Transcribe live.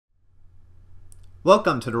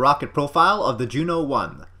Welcome to the rocket profile of the Juno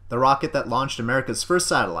I, the rocket that launched America's first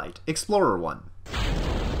satellite, Explorer 1.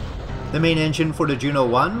 The main engine for the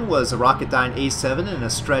Juno I was a Rocketdyne A7 in a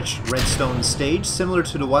stretched redstone stage similar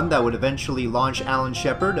to the one that would eventually launch Alan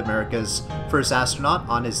Shepard, America's first astronaut,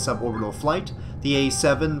 on his suborbital flight. The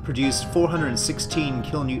A7 produced 416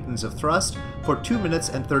 kilonewtons of thrust for 2 minutes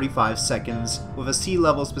and 35 seconds with a sea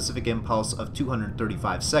level specific impulse of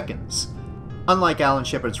 235 seconds. Unlike Alan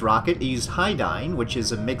Shepard's rocket, it used Hydyne, which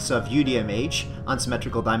is a mix of UDMH,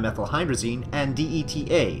 unsymmetrical dimethylhydrazine, and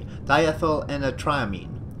DETA, diethyl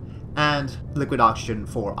N-triamine, and liquid oxygen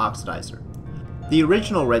for oxidizer. The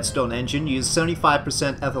original Redstone engine used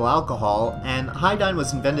 75% ethyl alcohol, and Hydyne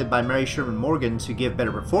was invented by Mary Sherman Morgan to give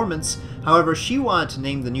better performance. However, she wanted to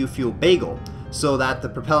name the new fuel Bagel, so that the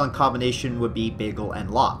propellant combination would be Bagel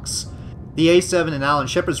and LOX. The A7 in Alan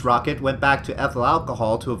Shepard's rocket went back to ethyl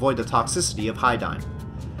alcohol to avoid the toxicity of Hydyne.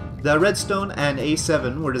 The Redstone and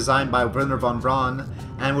A7 were designed by Werner von Braun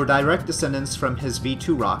and were direct descendants from his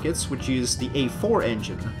V2 rockets, which used the A4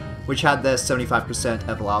 engine, which had the 75%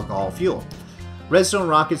 ethyl alcohol fuel. Redstone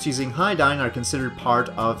rockets using Hydyne are considered part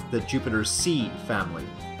of the Jupiter C family.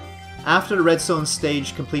 After the Redstone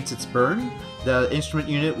stage completes its burn, the instrument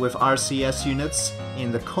unit with RCS units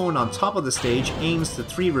in the cone on top of the stage aims the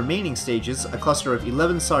 3 remaining stages, a cluster of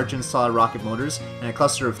 11 Sargent solid rocket motors and a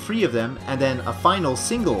cluster of 3 of them, and then a final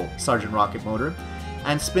single Sargent rocket motor,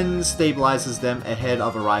 and spin stabilizes them ahead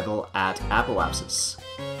of arrival at apoapsis.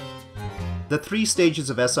 The 3 stages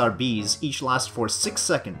of SRBs each last for 6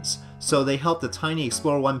 seconds, so they help the tiny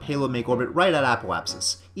Explorer 1 payload make orbit right at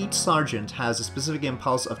apoapsis. Each Sargent has a specific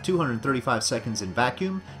impulse of 235 seconds in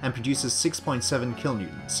vacuum and produces 6.7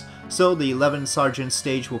 kilonewtons. So the 11 Sargent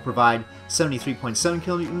stage will provide 73.7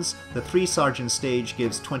 kilonewtons, the 3 Sargent stage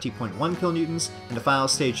gives 20.1 kilonewtons, and the final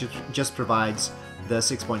stage just provides the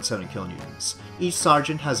 6.7 kilonewtons. Each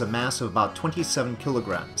Sargent has a mass of about 27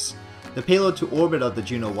 kilograms. The payload to orbit of the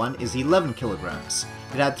Juno I is 11 kilograms.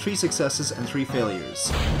 It had 3 successes and 3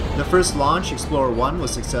 failures. The first launch, Explorer 1,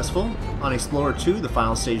 was successful. On Explorer 2, the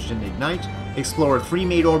final stage didn't ignite. Explorer 3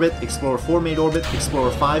 made orbit, Explorer 4 made orbit,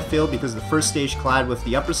 Explorer 5 failed because the first stage collided with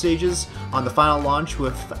the upper stages. On the final launch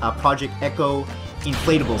with Project Echo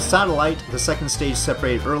inflatable satellite, the second stage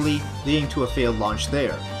separated early, leading to a failed launch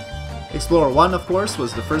there. Explorer 1, of course,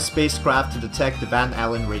 was the first spacecraft to detect the Van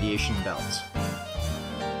Allen radiation belt.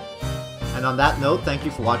 And on that note, thank you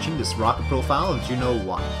for watching this rocket profile of Juno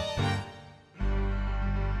I.